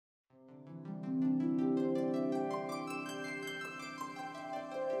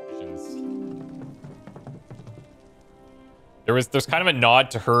There's kind of a nod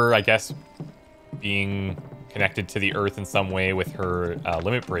to her, I guess, being connected to the earth in some way with her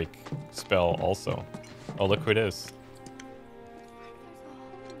limit break spell also. Oh, look who it is.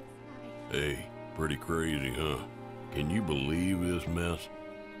 Hey, pretty crazy, huh? Can you believe this mess?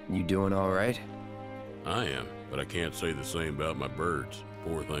 You doing all right? I am, but I can't say the same about my birds.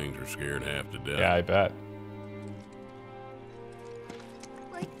 Poor things are scared half to death. Yeah, I bet.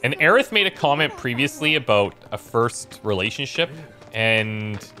 And Aerith made a comment previously about a first relationship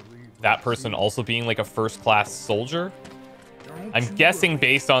and that person also being like a first-class soldier. I'm guessing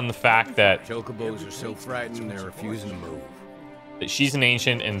based on the fact that Chocobos are so frightened they're refusing to move. That she's an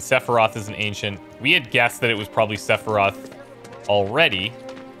ancient and Sephiroth is an ancient. We had guessed that it was probably Sephiroth already,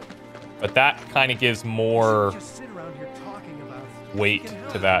 but that kind of gives more weight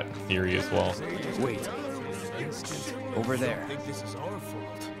to that theory as well. Wait. Over there.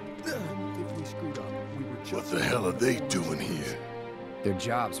 What the hell are they doing here? Their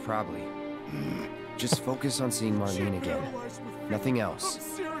jobs, probably. Just focus on seeing Marlene again. Nothing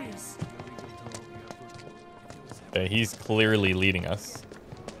else. Yeah, he's clearly leading us.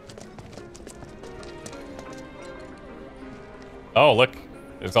 Oh, look.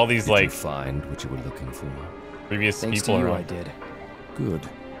 There's all these, like... Did you find what you were looking for? Previous Thanks people to you, around. I did. Good.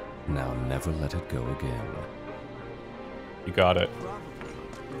 Now never let it go again. You got it.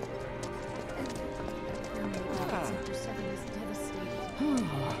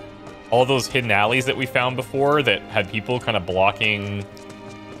 All those hidden alleys that we found before that had people kind of blocking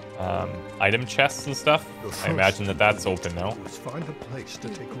item chests and stuff. I imagine that that's open now. Find a place to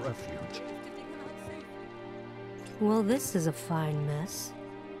take refuge. Well, this is a fine mess.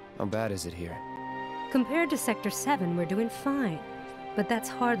 How bad is it here? Compared to Sector 7, we're doing fine. But that's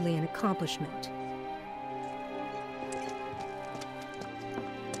hardly an accomplishment.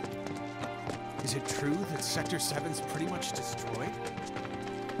 Is it true that Sector 7's pretty much destroyed?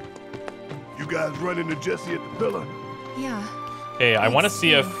 You guys run into Jesse at the pillar? Yeah. Hey, I want to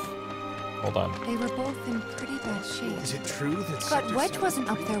see if... Hold on. They were both in pretty bad shape. Is it true that But Sector Wedge 7 wasn't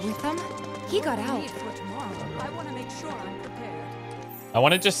up there with them. He got out. I want to make sure I'm prepared. I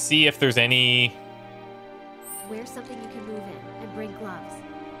want to just see if there's any... Wear something you can move in and bring gloves.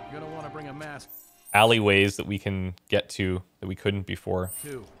 You're gonna want to bring a mask. alleyways that we can get to that we couldn't before.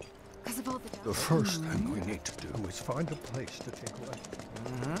 The first thing we need to do is find a place to take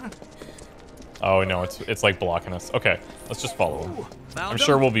refuge. Oh no, it's like blocking us. Okay, let's just follow him. I'm Now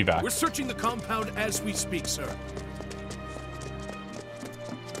sure done. we'll be back. We're searching the compound as we speak, sir.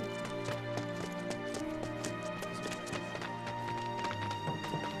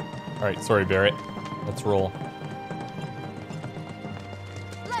 All right, sorry, Barrett. Let's roll.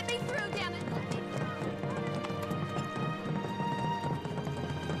 Let me through, damn it!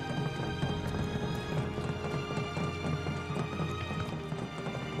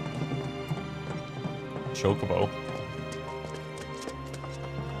 Chocobo.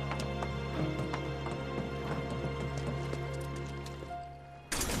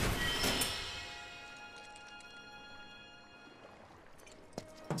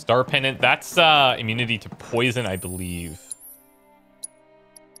 Star Pendant, that's immunity to poison, I believe.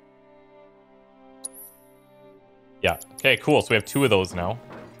 Yeah, okay, cool. So we have 2 of those now.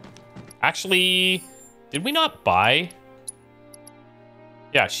 Actually, did we not buy?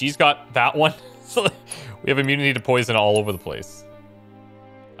 Yeah, she's got that one. So we have immunity to poison all over the place.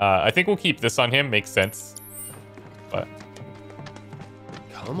 I think we'll keep this on him. Makes sense. But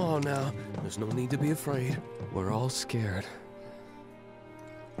Come on now. There's no need to be afraid. We're all scared.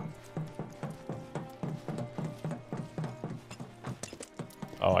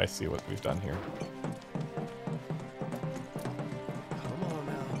 oh, I see what we've done here.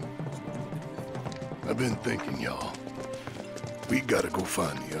 I've been thinking, y'all. We gotta go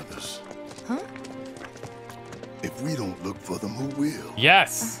find the others. Huh? If we don't look for them, who will?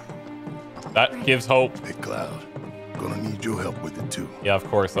 Yes! That gives hope. Hey, Cloud. Gonna need your help with it, too. Yeah, of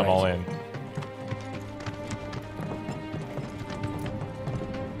course. I'm all in.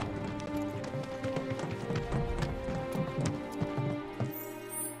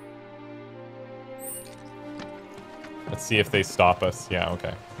 Let's see if they stop us. Yeah,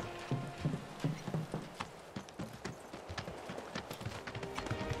 okay.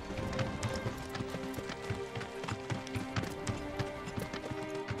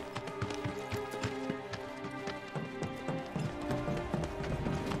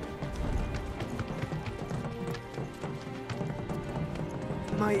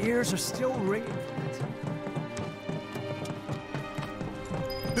 My ears are still ringing.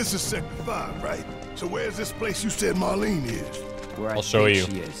 This is Sector 5, right? So where's this place you said Marlene is? Where I'll show you.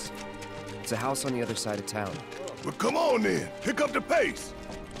 She is. It's a house on the other side of town. Well, come on then. Pick up the pace.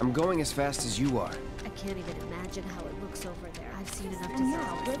 I'm going as fast as you are. I can't even imagine how it looks over there. I've seen enough to know.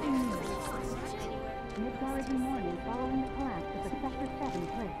 Midgar every morning following the collapse of the Sector 7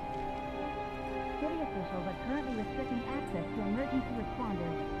 place. City officials are currently restricting access to emergency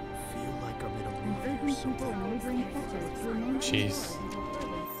responders. Feel like I'm in a And movie or urging something. people in neighboring sectors to remain Jeez. until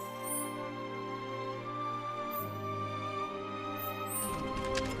further.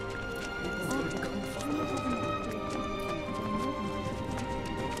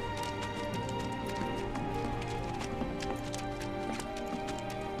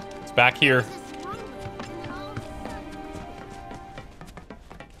 It's back here.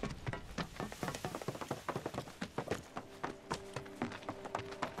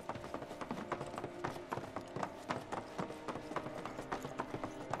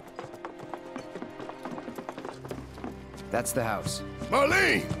 That's the house.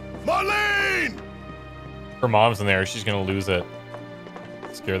 Marlene! Marlene! Her mom's in there. She's gonna lose it.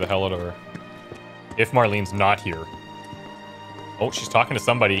 Scare the hell out of her. If Marlene's not here. Oh, she's talking to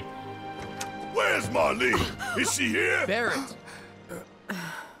somebody. Where's Marlene? Is she here? Barrett!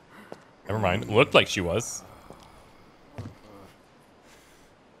 Never mind. Looked like she was.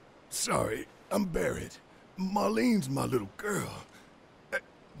 Sorry, I'm Barrett. Marlene's my little girl.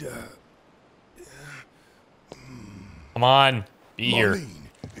 Come on. Be here. Marlene,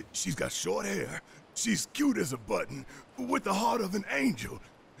 she's got short hair. She's cute as a button, with the heart of an angel.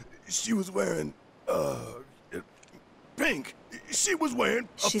 She was wearing, pink. She was wearing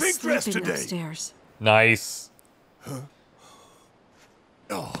a pink dress today. Upstairs. Nice. Huh?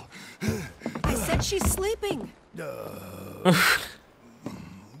 Oh. I said she's sleeping.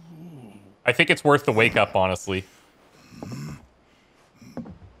 I think it's worth the wake up, honestly.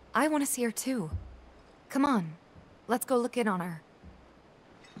 I want to see her too. Come on. Let's go look in on her.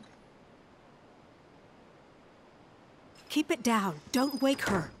 Keep it down. Don't wake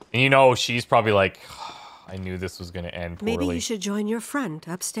her. And you know, she's probably like, I knew this was going to end poorly. Maybe you should join your friend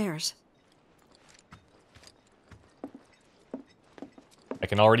upstairs. I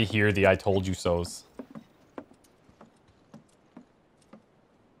can already hear the I told you so's.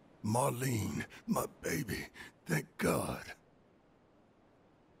 Marlene, my baby. Thank God.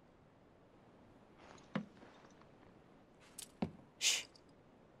 Shh.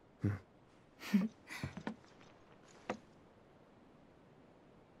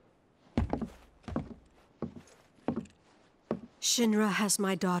 Shinra has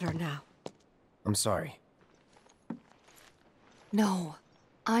my daughter now. I'm sorry. No,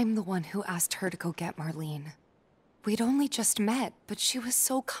 I'm the one who asked her to go get Marlene. We'd only just met, but she was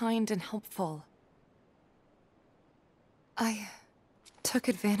so kind and helpful. I took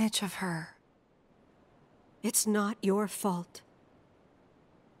advantage of her. It's not your fault.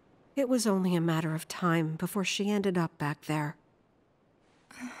 It was only a matter of time before she ended up back there.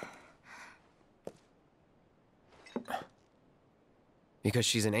 Because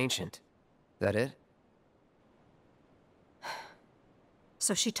she's an ancient. That it?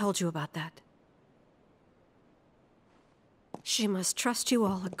 So she told you about that. She must trust you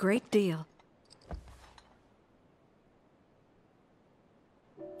all a great deal.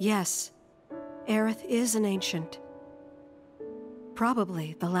 Yes, Aerith is an ancient.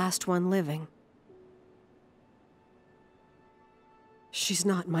 Probably the last one living. She's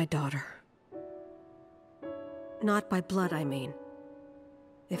not my daughter. Not by blood, I mean.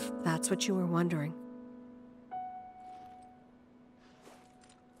 If that's what you were wondering.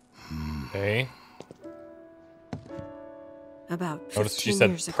 Okay. About 15 Notice she said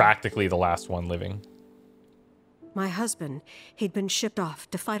years ago. practically the last one living. My husband, he'd been shipped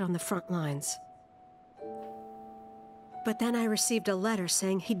off to fight on the front lines. But then I received a letter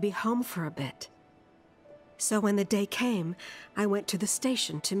saying he'd be home for a bit. So when the day came, I went to the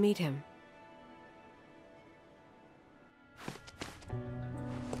station to meet him.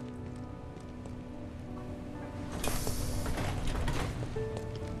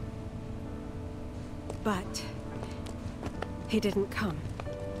 But he didn't come.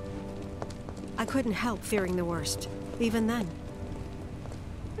 I couldn't help fearing the worst, even then.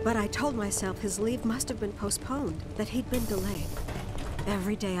 But I told myself his leave must have been postponed, that he'd been delayed.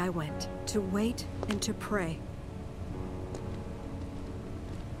 Every day I went, to wait and to pray.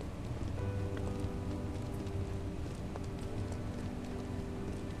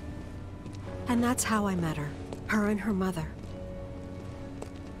 And that's how I met her and her mother.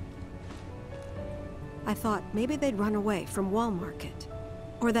 I thought maybe they'd run away from Wall Market,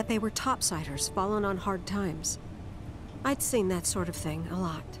 or that they were topsiders fallen on hard times. I'd seen that sort of thing a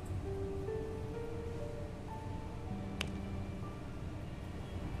lot.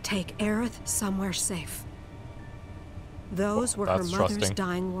 take Aerith somewhere safe. Those were her That's mother's trusting.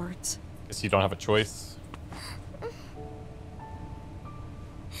 dying words. Guess you don't have a choice.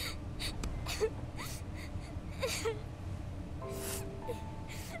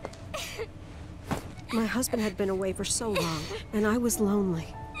 My husband had been away for so long, and I was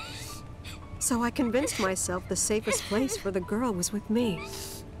lonely. So I convinced myself the safest place for the girl was with me.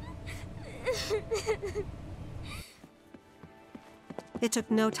 It took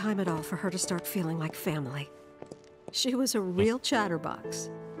no time at all for her to start feeling like family. She was a real chatterbox.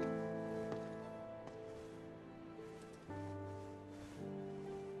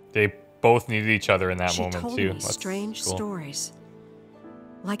 They both needed each other in that She moment told too. me That's strange cool. stories.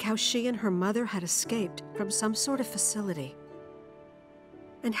 Like how she and her mother had escaped from some sort of facility.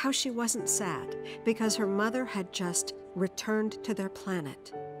 And how she wasn't sad because her mother had just returned to their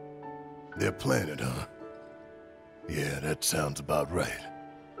planet. Their planet, huh? Yeah, that sounds about right.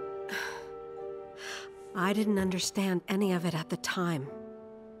 I didn't understand any of it at the time.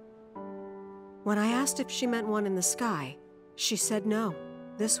 When I asked if she meant one in the sky, she said no.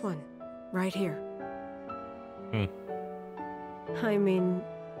 This one, right here. I mean,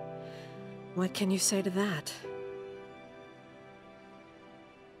 what can you say to that?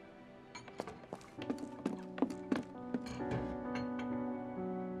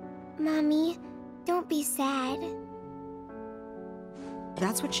 Mommy, don't be sad.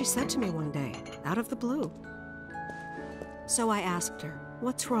 That's what she said to me one day, out of the blue. So I asked her,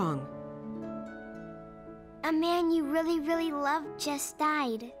 what's wrong? A man you really, really loved just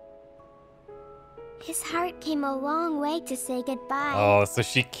died. His heart came a long way to say goodbye. Oh, so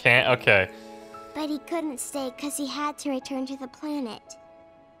she can't. Okay. But he couldn't stay because he had to return to the planet.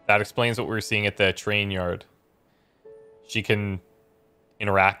 That explains what we were seeing at the train yard. She can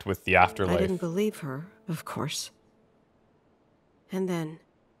interact with the afterlife. I didn't believe her, of course. And then,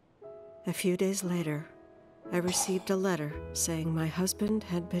 a few days later, I received a letter saying my husband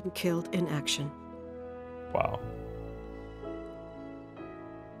had been killed in action. Wow.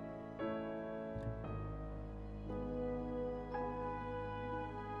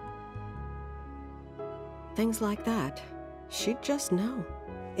 Things like that. She'd just know.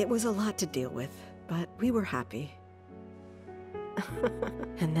 It was a lot to deal with, but we were happy.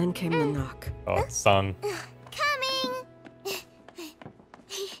 And then came the knock. Oh, it's sung. Coming!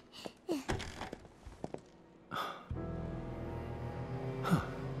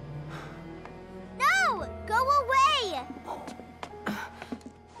 No! Go away!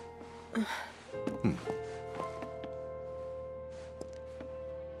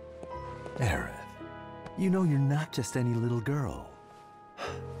 Aerith, you know you're not just any little girl.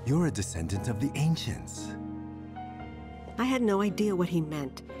 You're a descendant of the ancients. I had no idea what he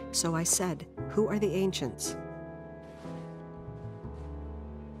meant, so I said, "Who are the ancients?"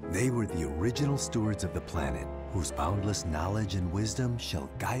 They were the original stewards of the planet, whose boundless knowledge and wisdom shall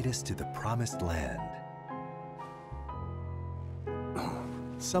guide us to the promised land.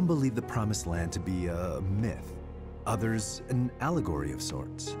 Some believe the promised land to be a myth, others an allegory of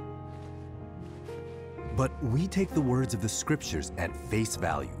sorts. But we take the words of the scriptures at face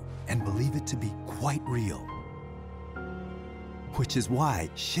value and believe it to be quite real. Which is why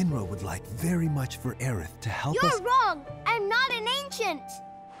Shinra would like very much for Aerith to help us. You're wrong! I'm not an ancient!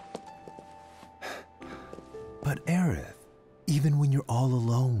 But Aerith, even when you're all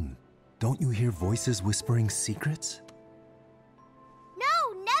alone, don't you hear voices whispering secrets?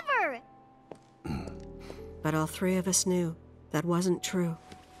 No, never! But all three of us knew that wasn't true.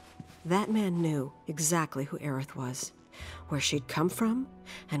 That man knew exactly who Aerith was, where she'd come from,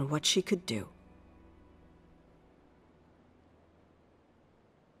 and what she could do.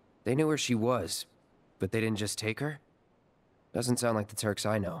 They knew where she was, but they didn't just take her? Doesn't sound like the Turks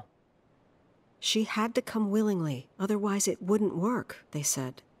I know. She had to come willingly, otherwise it wouldn't work, they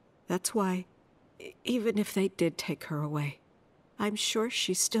said. That's why, even if they did take her away, I'm sure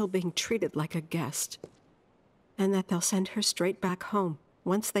she's still being treated like a guest. And that they'll send her straight back home,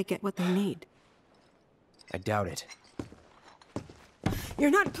 once they get what they need. I doubt it. You're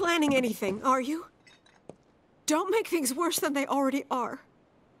not planning anything, are you? Don't make things worse than they already are.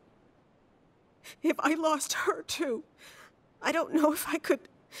 If I lost her too, I don't know if I could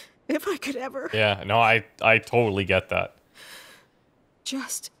ever. Yeah, no, I totally get that.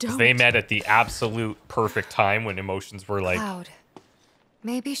 Just 'Cause don't. they met at the absolute perfect time when emotions were like Cloud.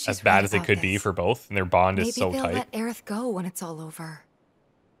 Maybe she's as bad right as it about could be this. for both, and their bond Maybe is so they'll tight. let Aerith go when it's all over.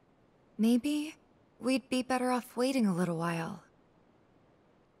 Maybe we'd be better off waiting a little while.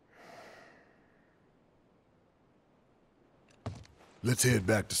 Let's head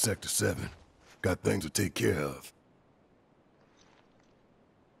back to Sector 7. Got things to take care of.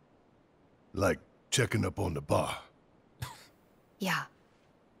 Like checking up on the bar. Yeah.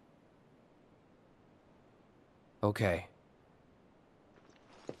 Okay.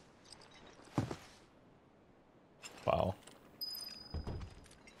 Wow.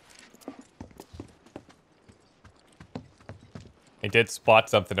 I did spot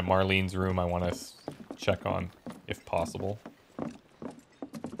something in Marlene's room I want to check on, if possible.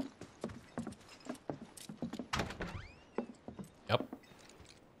 Yep.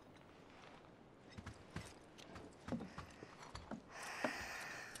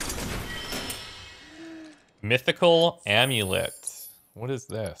 Mythical amulet. What is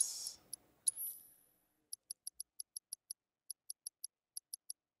this?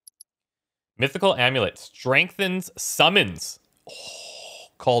 Mythical amulet strengthens summons. Oh,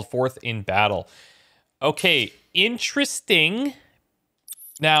 called forth in battle. Okay, interesting.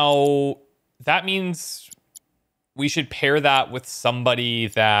 Now, that means we should pair that with somebody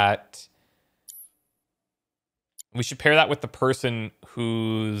that... We should pair that with the person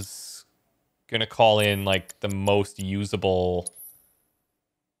who's gonna call in, like, the most usable...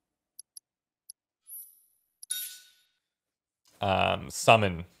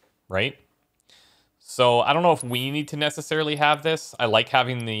 summon, right? So I don't know if we need to necessarily have this. I like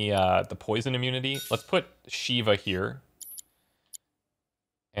having the poison immunity. Let's put Shiva here.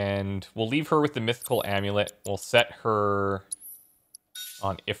 And we'll leave her with the mythical amulet. We'll set her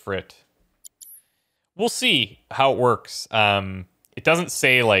on Ifrit. We'll see how it works. It doesn't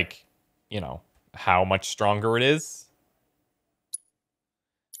say, like, you know, how much stronger it is.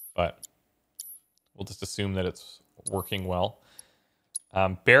 But we'll just assume that it's working well.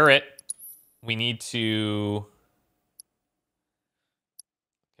 Barrett, we need to...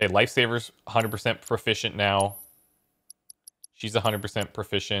 Okay, Lifesaver's 100% proficient now. She's 100%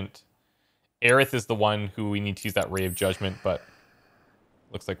 proficient. Aerith is the one who we need to use that Ray of Judgment, but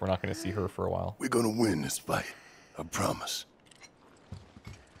looks like we're not going to see her for a while. We're gonna win this fight. I promise.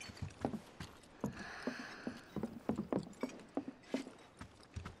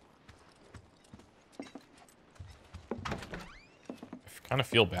 I kind of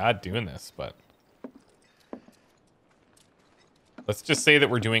feel bad doing this, but let's just say that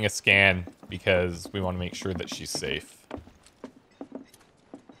we're doing a scan because we want to make sure that she's safe.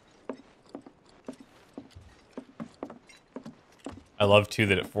 I love too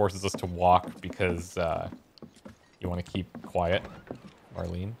that it forces us to walk because you want to keep quiet,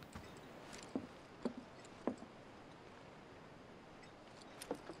 Marlene.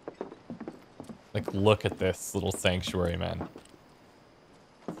 Like, look at this little sanctuary, man.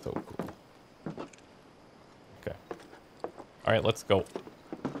 So cool. Okay. All right, let's go.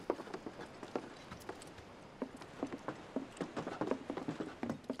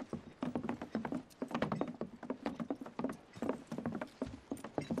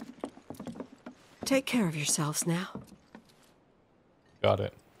 Take care of yourselves now. Got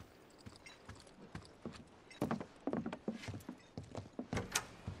it.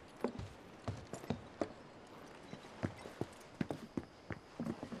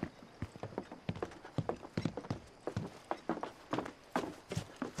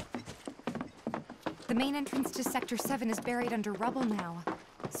 The main entrance to Sector 7 is buried under rubble now.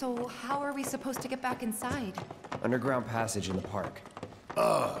 So how are we supposed to get back inside? Underground passage in the park.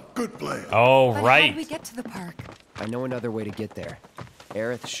 Good plan. Oh, But right. how do we get to the park? I know another way to get there.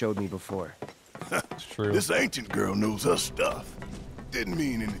 Aerith showed me before. It's true. This ancient girl knows her stuff. Didn't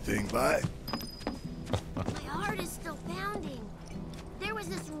mean anything by it. My heart is still pounding. There was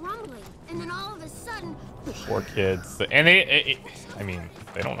this rumbling, and then all of a sudden... Poor kids. And they, I mean,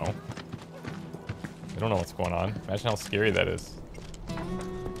 they don't know. They don't know what's going on. Imagine how scary that is.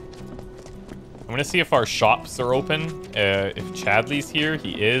 I'm gonna see if our shops are open. If Chadley's here,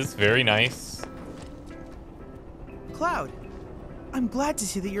 he is. Very nice. Cloud, I'm glad to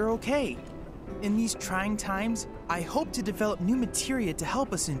see that you're okay. In these trying times, I hope to develop new materia to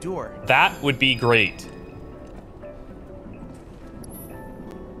help us endure. That would be great.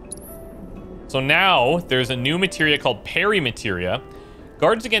 So now there's a new materia called Parry Materia.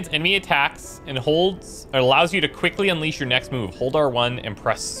 Guards against enemy attacks and allows you to quickly unleash your next move. Hold R1 and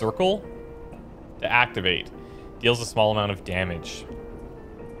press circle to activate. Deals a small amount of damage.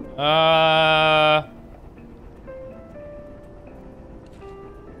 I'm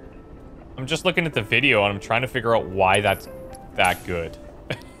just looking at the video and I'm trying to figure out why that's that good.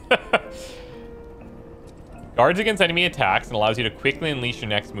 Guards against enemy attacks and allows you to quickly unleash your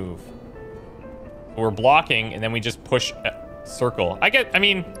next move. So we're blocking and then we just push circle. I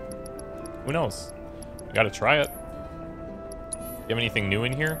mean, who knows? We gotta try it. Do you have anything new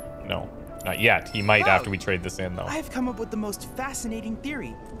in here? No, not yet. He might after we trade this in, though. I've come up with the most fascinating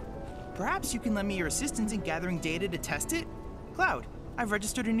theory. Perhaps you can lend me your assistance in gathering data to test it? Cloud, I've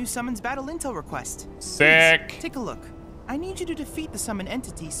registered a new summons battle intel request. Sick. Please, take a look. I need you to defeat the summon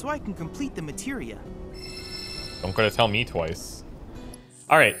entity so I can complete the materia. Don't gotta tell me twice.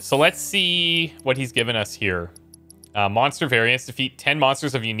 All right, so let's see what he's given us here. Monster variants. Defeat 10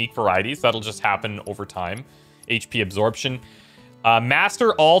 monsters of unique varieties. That'll just happen over time. HP absorption.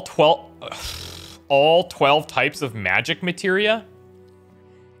 Master all 12 types of magic materia.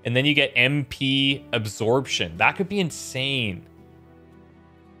 And then you get MP absorption. That could be insane.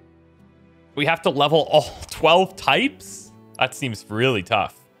 We have to level all 12 types? That seems really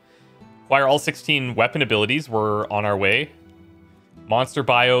tough. Acquire all 16 weapon abilities. We're on our way. Monster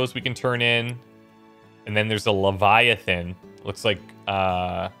bios we can turn in. And then there's a Leviathan. Looks like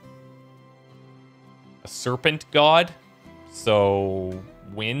a serpent god. So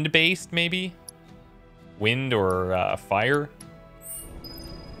wind-based, maybe? Wind or fire?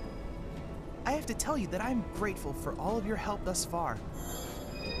 I have to tell you that I'm grateful for all of your help thus far.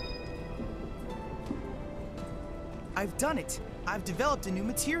 I've done it. I've developed a new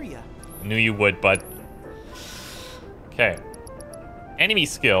materia. I knew you would, bud. Okay. Enemy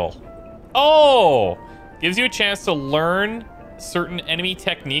skill. Oh! Gives you a chance to learn certain enemy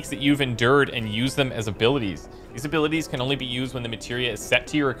techniques that you've endured and use them as abilities. These abilities can only be used when the materia is set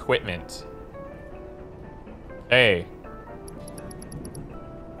to your equipment. Okay.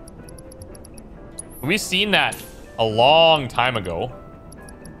 We've seen that a long time ago.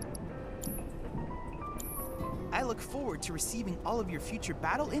 I look forward to receiving all of your future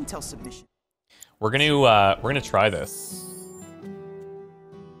battle intel submissions. We're gonna try this.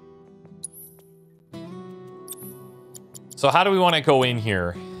 So how do we want to go in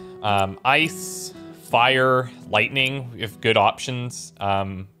here? Ice, fire, lightning. We have good options.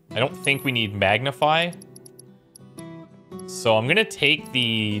 I don't think we need magnify. So I'm gonna take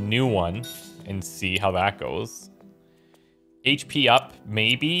the new one and see how that goes. HP up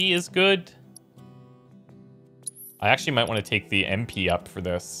maybe is good. I actually might want to take the MP up for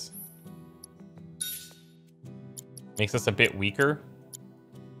this. Makes us a bit weaker.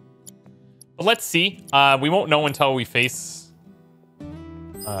 But let's see. We won't know until we face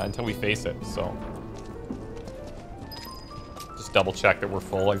it. So just double check that we're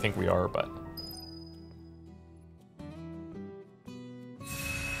full. I think we are, but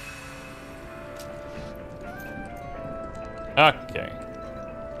okay.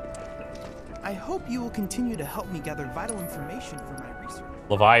 I hope you will continue to help me gather vital information for my research.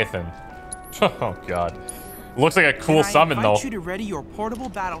 Leviathan. Oh god. Looks like a cool summon though. I invite you to ready your portable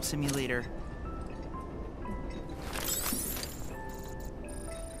battle simulator.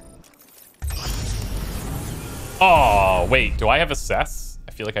 Oh, wait. Do I have assess?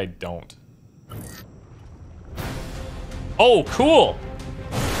 I feel like I don't. Oh, cool.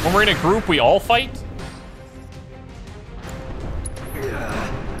 When we're in a group, we all fight?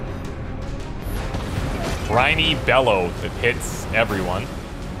 Briny bellow that hits everyone.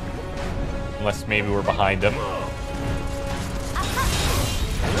 Unless maybe we're behind him.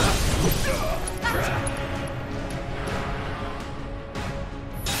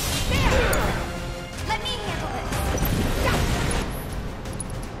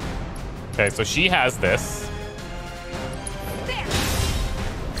 Okay, so she has this.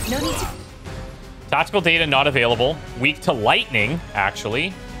 No need to. Tactical data not available. Weak to lightning,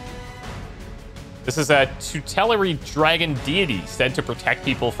 actually. This is a tutelary dragon deity said to protect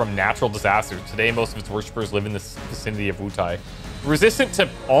people from natural disasters. Today, most of its worshippers live in the vicinity of Wutai. Resistant to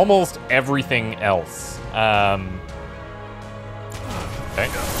almost everything else. Okay.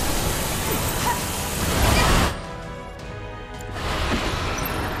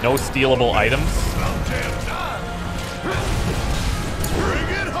 No stealable items. Bring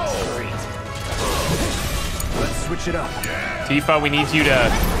it home. Let's switch it up. Tifa, we need you to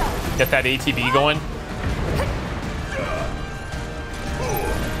get that ATB going.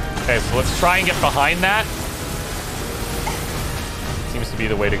 Okay, so let's try and get behind that. Seems to be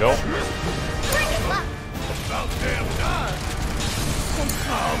the way to go. About damn time.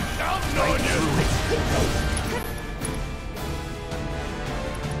 I'm counting on you.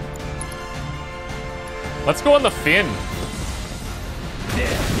 Let's go on the fin.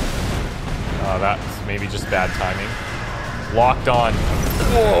 Oh, that's maybe just bad timing. Locked on.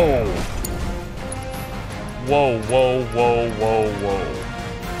 Whoa. Whoa, whoa, whoa, whoa, whoa.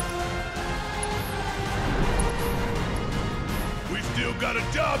 We still got a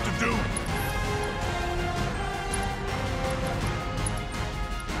job to do.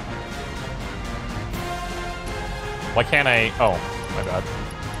 Why can't I? Oh, my bad.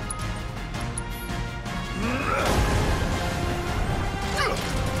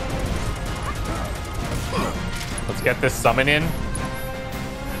 Let's get this summon in.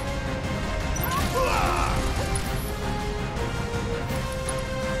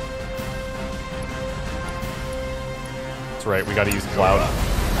 That's right, we gotta use Cloud.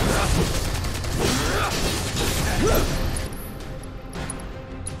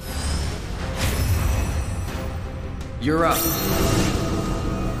 You're up.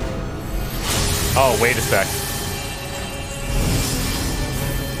 Oh, wait a sec.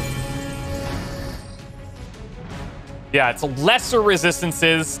 Yeah, it's lesser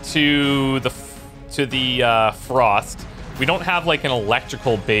resistances to the frost. We don't have like an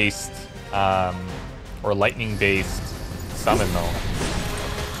electrical based or lightning based summon though.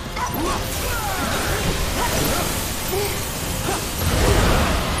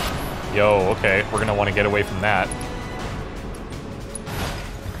 Yo, okay, we're gonna want to get away from that.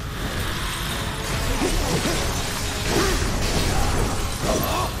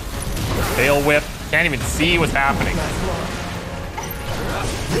 Tail whip. Can't even see what's happening.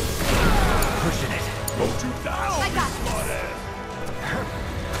 Pushing it. Go too down. I got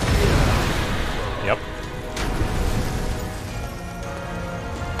Yep.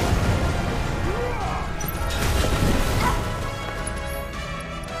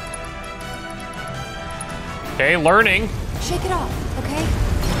 Okay, learning. Shake it off, okay?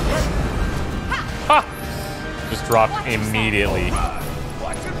 Ha! Just dropped immediately.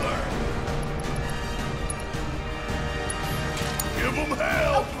 Watch and learn. Give them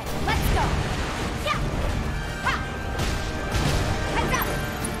hell. Okay, let's go. Yeah. Ha. Heads up.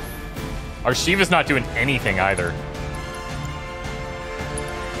 Our Shiva's not doing anything either.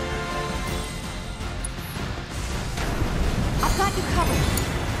 I've got you covered.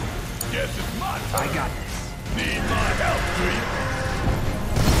 Guess it's my turn. I got this. Need my help, do you?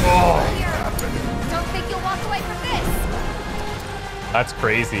 Oh, Here. Don't think you'll walk away from this. that's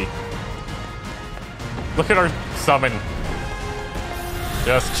crazy. Look at our summon.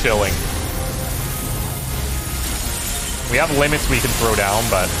 Just chilling. We have limits we can throw down,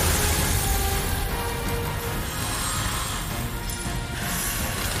 but...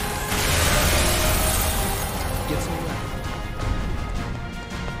 Get some rest.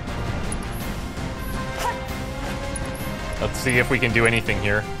 Let's see if we can do anything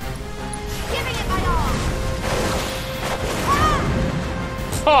here. Giving it my all.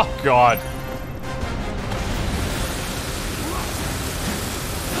 Oh, God.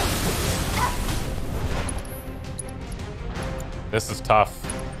 This is tough.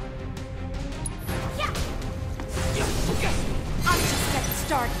 Yeah. I'm just getting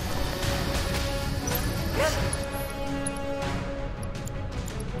started.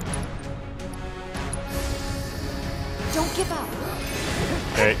 Don't give up.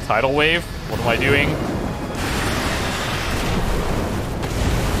 Okay, tidal wave. What am I doing?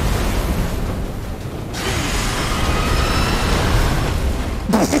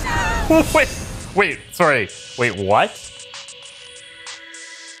 wait, sorry. Wait, what?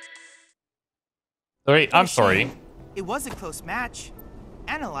 Wait, I'm sorry. It was a close match.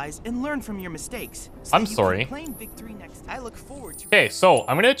 Analyze and learn from your mistakes. So I'm you can sorry. claim victory next. I look forward to. Okay, so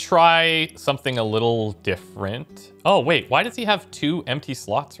I'm gonna try something a little different. Oh, wait, why does he have 2 empty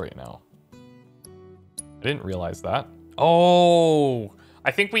slots right now? I didn't realize that. Oh,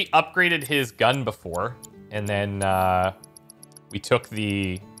 I think we upgraded his gun before, and then we took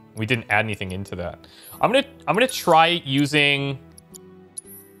the... We didn't add anything into that. I'm gonna try using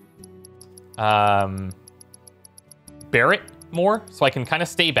Barrett more, so I can kind of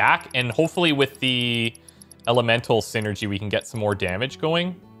stay back, and hopefully with the elemental synergy we can get some more damage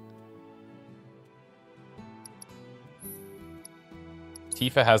going.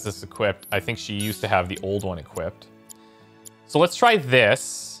 Tifa has this equipped. I think she used to have the old one equipped. So let's try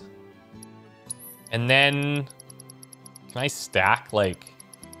this. And then can I stack, like,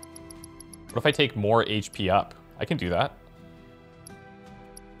 what if I take more HP up? I can do that.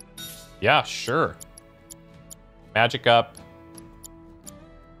 Yeah, sure. Magic up.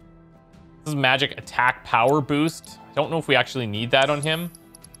 This is magic attack power boost. I don't know if we actually need that on him.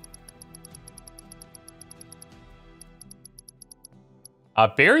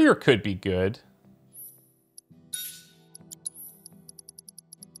 Barrier could be good.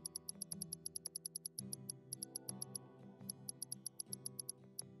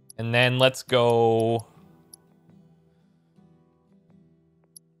 And then let's go...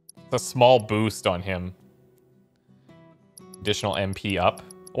 a small boost on him. Additional MP up.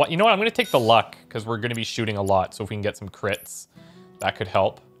 Well, you know what? I'm going to take the luck because we're going to be shooting a lot. So if we can get some crits, that could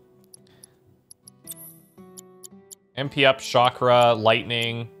help. MP up, chakra,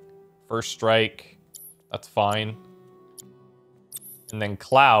 lightning, first strike. That's fine. And then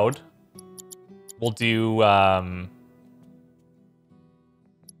cloud. We'll do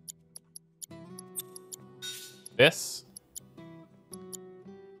this.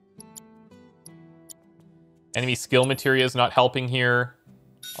 Enemy skill materia is not helping here.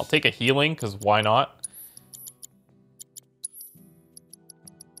 I'll take a healing, because why not?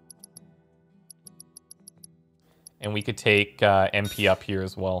 And we could take MP up here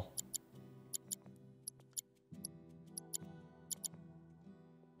as well.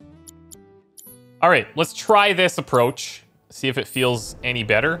 All right, let's try this approach. See if it feels any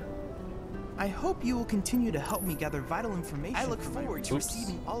better. I hope you will continue to help me gather vital information. I look forward to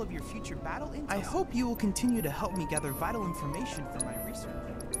receiving all of your future battle intel. I hope you will continue to help me gather vital information for my research.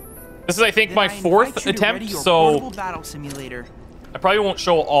 This is, I think, my fourth attempt, so battle simulator. I probably won't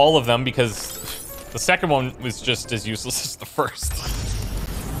show all of them because the second one was just as useless as the first.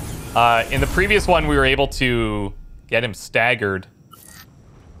 In the previous one, we were able to get him staggered,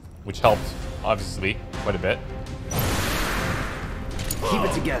 which helped, obviously, quite a bit. Keep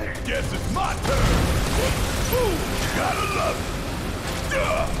it together. Guess it's my turn. Ooh, gotta love it.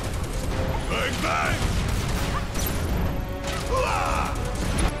 Bang, bang.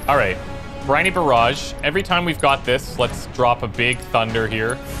 All right, Briny Barrage. Every time we've got this, let's drop a big thunder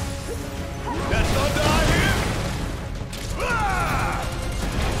here. That thunder I hear.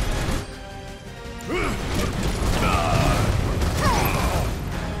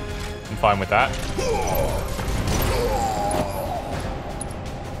 I'm fine with that.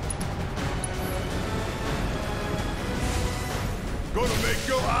 Gonna make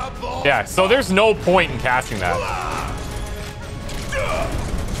your eyeball. Yeah, so there's no point in casting that.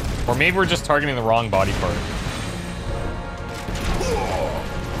 Or maybe we're just targeting the wrong body part.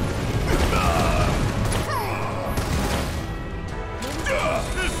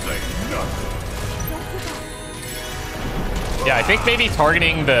 Yeah, I think maybe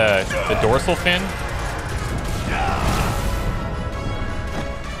targeting the dorsal fin.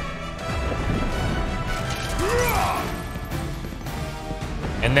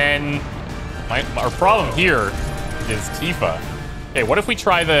 And then our problem here is Tifa. Okay, what if we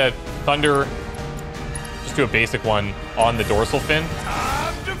try the thunder, just do a basic one on the dorsal fin?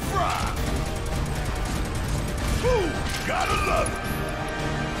 Time to fry. Ooh, gotta love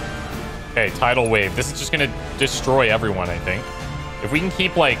it. Okay, tidal wave. This is just gonna destroy everyone, I think. If we can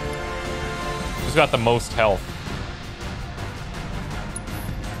keep, like, who's got the most health?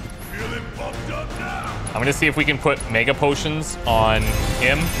 Feeling pumped up now. I'm gonna see if we can put mega potions on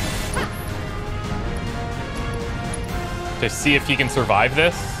him to see if he can survive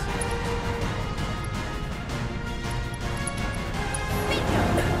this.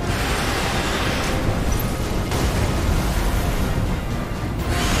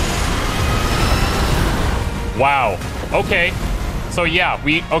 Wow. Okay. So yeah,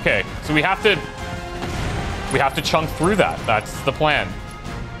 so we have to chunk through that. That's the plan.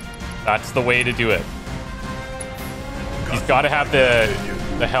 That's the way to do it. He's got to have the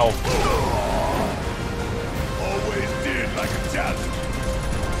health. Always did like a talent.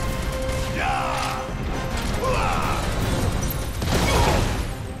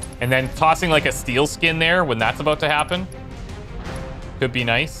 And then tossing like a steel skin there when that's about to happen could be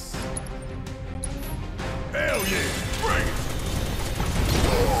nice. Hell yeah, bring it.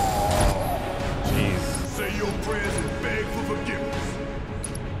 Jeez. Say your prayers and beg for forgiveness.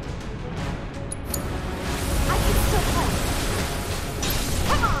 I can still play.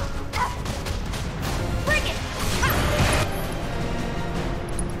 Come on. Bring it.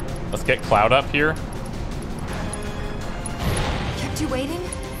 Let's get Cloud up here. Kept you waiting?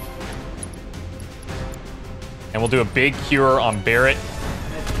 And we'll do a big cure on Barrett.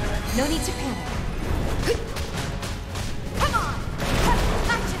 No need to panic. Come on.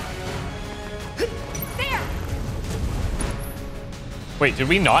 Gotcha. There. Wait, did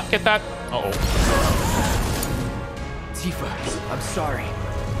we not get that? Uh-oh. Tifa, I'm sorry.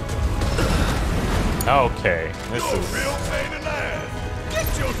 Okay, this You're a is... real pain in the ass. Get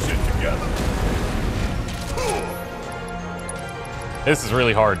your shit together. This is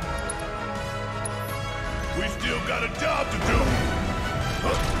really hard. We still got a job to do.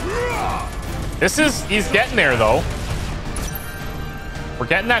 He's getting there, though. We're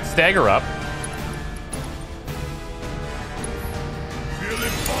getting that stagger up.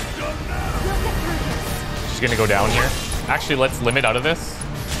 Feeling pumped up now. She's gonna go down here. Actually, let's limit out of this.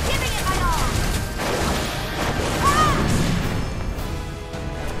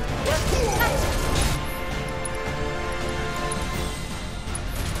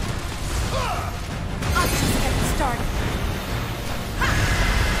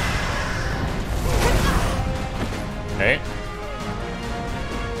 Okay.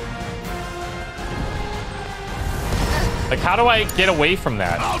 Like, how do I get away from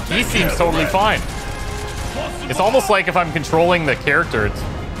that? He seems totally fine. It's almost like if I'm controlling the character, it's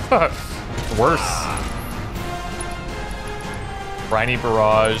worse. Briny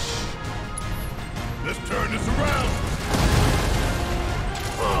Barrage. Let's turn this around.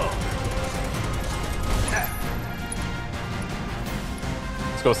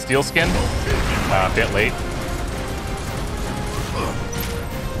 Let's go Steel Skin. A bit late.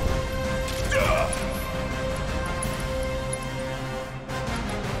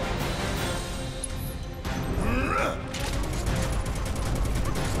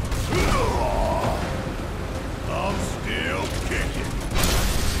 I'm still kicking.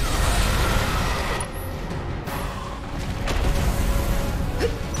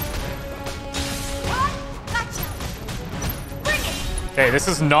 Okay, this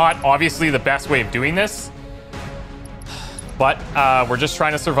is not obviously the best way of doing this, but we're just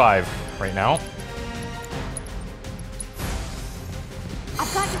trying to survive right now.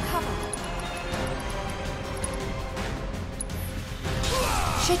 I've got you covered.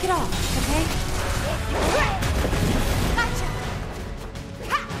 Shake it off, okay? Gotcha.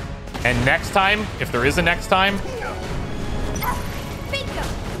 And next time, if there is a next time. Bingo.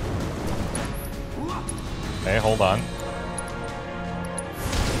 Okay, hold on.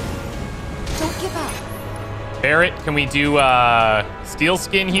 Don't give up. Barrett, can we do Steel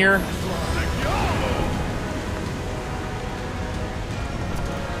Skin here?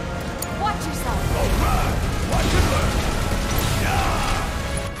 Watch yourself.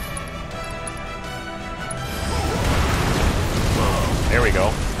 There we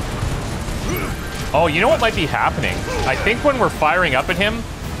go. Oh, you know what might be happening? I think when we're firing up at him,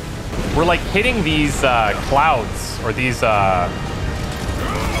 we're like hitting these clouds, or these, whatever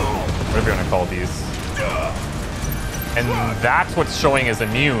you want to call these. And that's what's showing as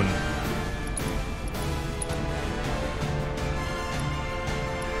immune.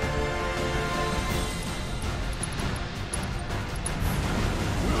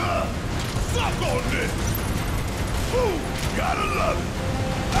 Suck on this. Ooh, gotta love it.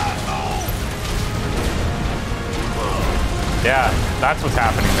 Yeah, that's what's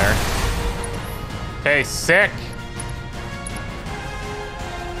happening there. Okay, sick.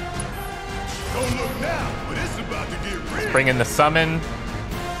 Don't look now, but it's about to get real. Bring in the summon.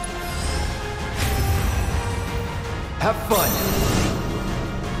 Have fun.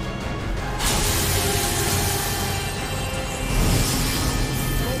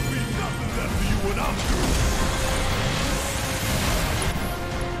 Won't be nothing left for you when I'm through.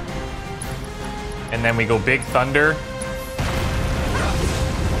 And then we go Big Thunder.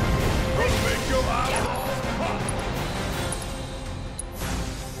 Gonna make your eyeballs pop.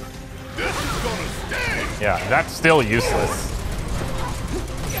 This is gonna sting. Yeah, that's still useless.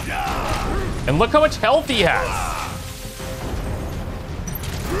 And look how much health he has.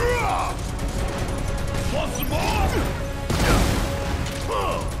 Want some more?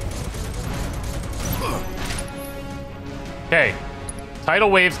 Okay, tidal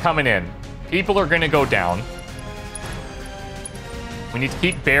wave's coming in. People are gonna go down. We need to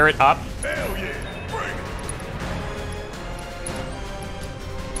keep Barrett up. Hell yeah, bring it.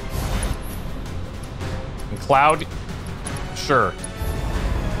 And Cloud, sure.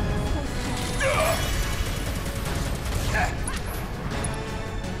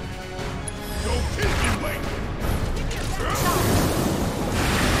 Don't keep me waiting.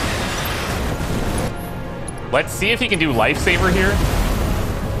 Let's see if he can do Lifesaver here.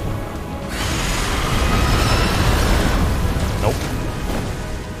 Nope.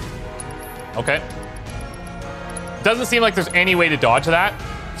 Okay. Doesn't seem like there's any way to dodge that,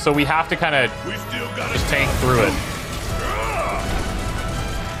 so we have to kind of just tank through it.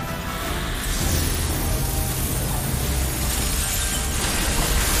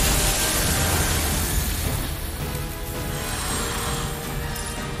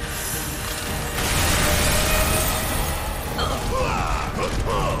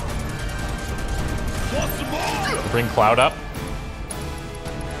 Bring Cloud up.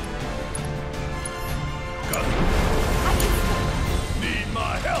 Need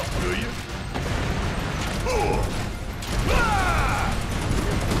my help, do you?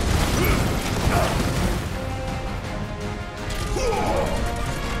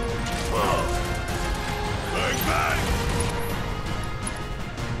 Bang, bang.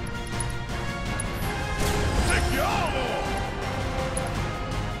 Take your arm off.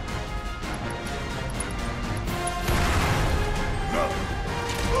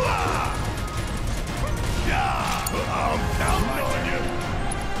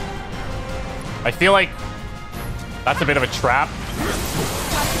 I feel like that's a bit of a trap.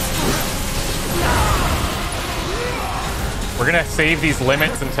 We're gonna save these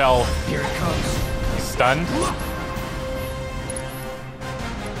limits until Here it comes. he's stunned.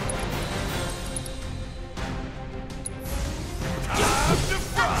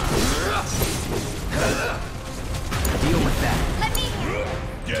 Deal with that. Let me.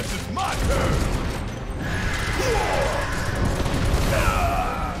 Guess it's my turn.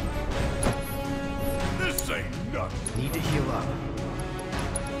 This ain't nothing. Need to heal up.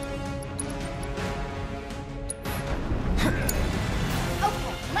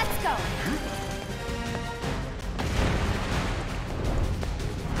 Okay, let's go.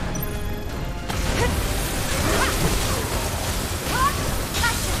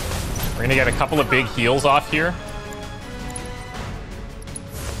 We're gonna get a couple of big heals off here.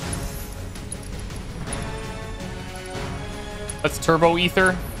 Let's turbo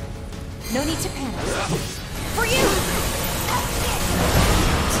ether. No need to panic. For you!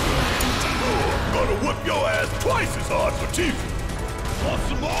 Gonna whip your ass twice as hard for teeth. Want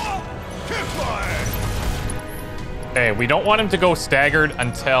some more? Kiss my ass. Okay, we don't want him to go staggered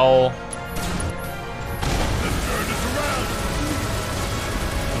until Let's turn this around.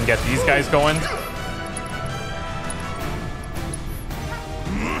 we can get these guys going.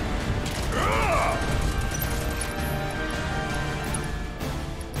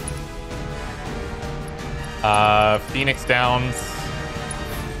 Phoenix Downs.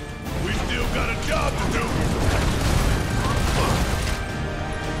 We still got a job to do.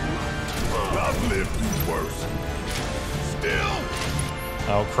 I've lived through worse. Still.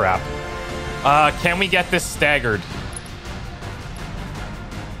 Oh crap. Can we get this staggered?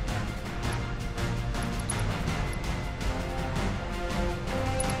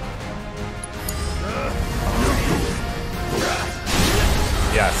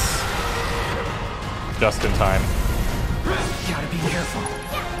 Yes. Just in time. Gotta be careful.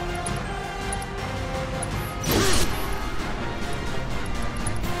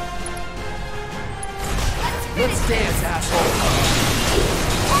 Let's dance, asshole.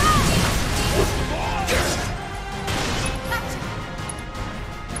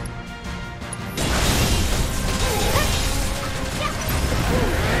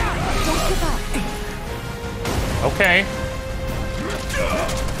 Don't give up. Okay.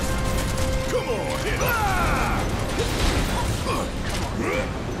 Come on, hit it.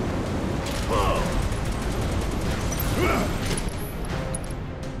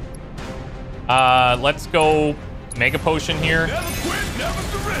 Let's go Mega Potion here. Never quit, never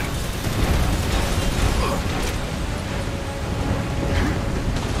surrender.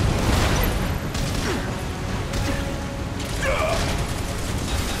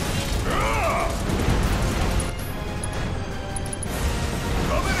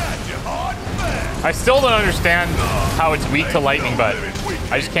 Coming at you hard and fast. I still don't understand how it's weak to lightning, but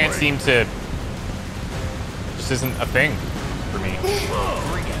I just can't seem to. Just isn't a thing for me.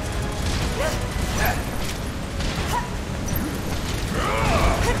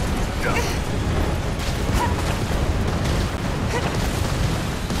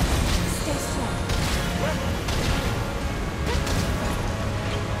 Stay strong.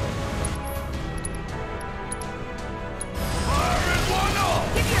 Firing one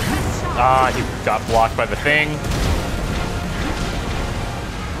off. Give your best shot. Ah, he got blocked by the thing.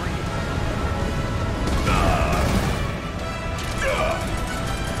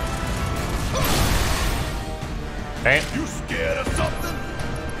 Okay. You scared of something?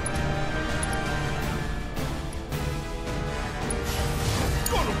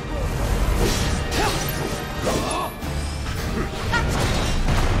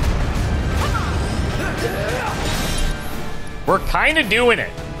 We're kind of doing it.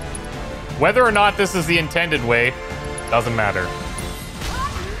 Whether or not this is the intended way, doesn't matter.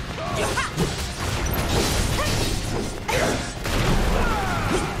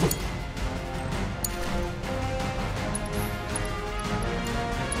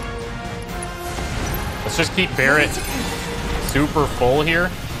 Let's just keep Barrett super full here.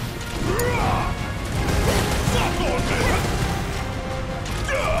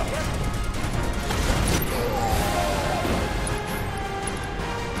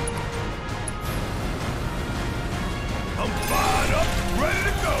 I'm fired up, ready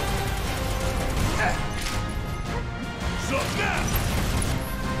to go. Sup now?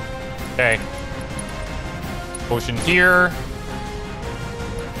 Okay. Potion here.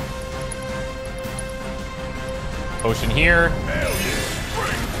 Potion here. Hell yeah,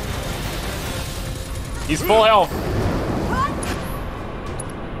 spring. He's full health.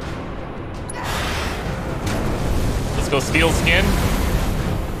 Let's go steal skin.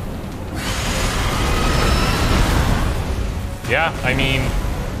 Yeah, I mean,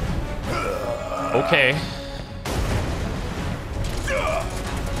 okay.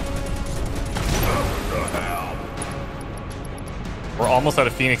 We're almost out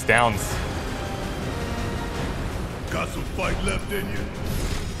of Phoenix Downs. Got some fight left in you?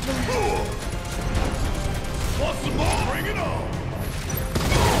 Want some more? Bring it on!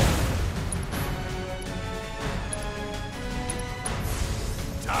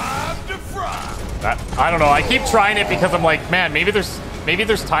 Time to fry! I don't know. I keep trying it because I'm like, man, maybe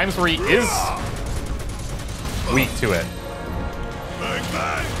there's times where he is weak to it. Bang,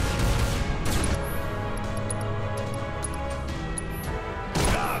 bang.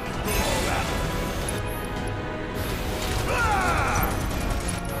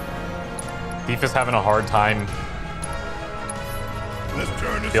 Thief is having a hard time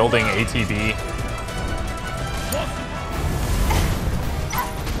building ATB.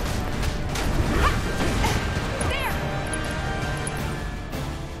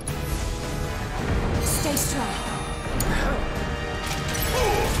 Stay strong.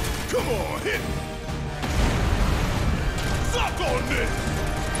 Come on, hit! Suck on this!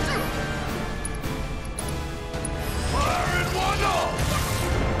 Fire in one off!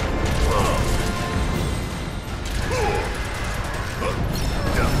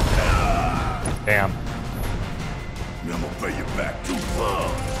 Damn. I'm gonna pay you back too.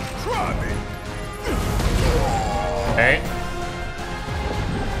 Try me. Hey.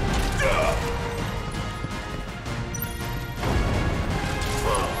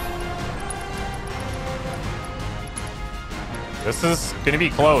 This is gonna be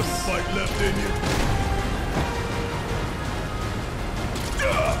close. Fight left in you.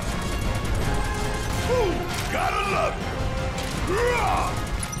 Ooh, gotta love it.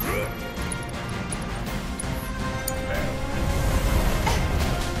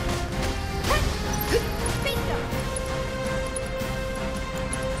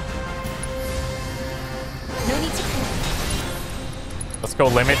 No need to clear. Let's go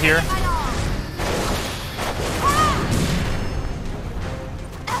limit here.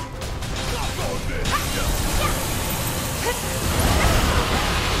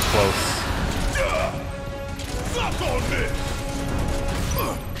 Close. Suck on this.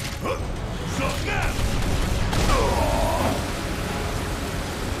 Suck that.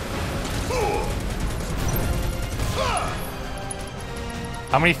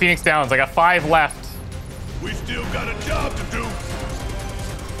 How many Phoenix Downs? I got 5 left. We still got a job to do.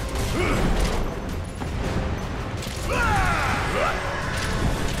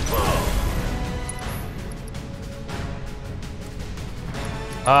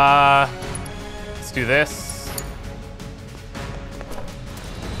 Let's do this.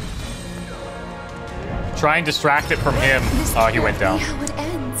 Try and distract it from him. Oh, he went down. How it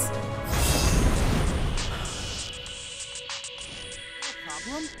ends.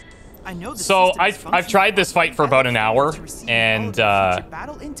 I know the So system is I've tried this fight for about an hour, and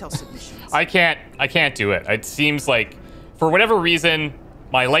battle intel submissions. I can't do it. It seems like for whatever reason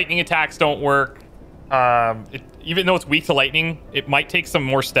my lightning attacks don't work. Even though it's weak to lightning, it might take some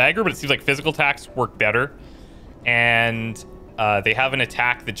more stagger, but it seems like physical attacks work better. And they have an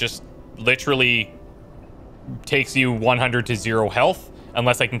attack that just literally takes you 100 to 0 health,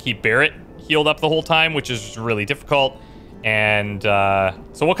 unless I can keep Barrett healed up the whole time, which is really difficult. And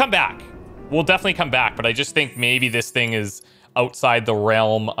so we'll come back. We'll definitely come back, but I just think maybe this thing is outside the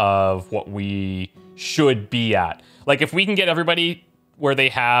realm of what we should be at. Like, if we can get everybody where they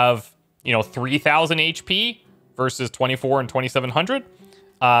have, 3,000 HP versus 24 and 2,700,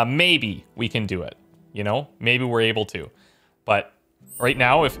 maybe we can do it. Maybe we're able to. But right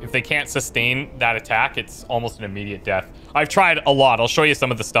now, if they can't sustain that attack, it's almost an immediate death. I've tried a lot. I'll show you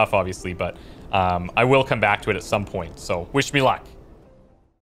some of the stuff, obviously, but I will come back to it at some point. So wish me luck.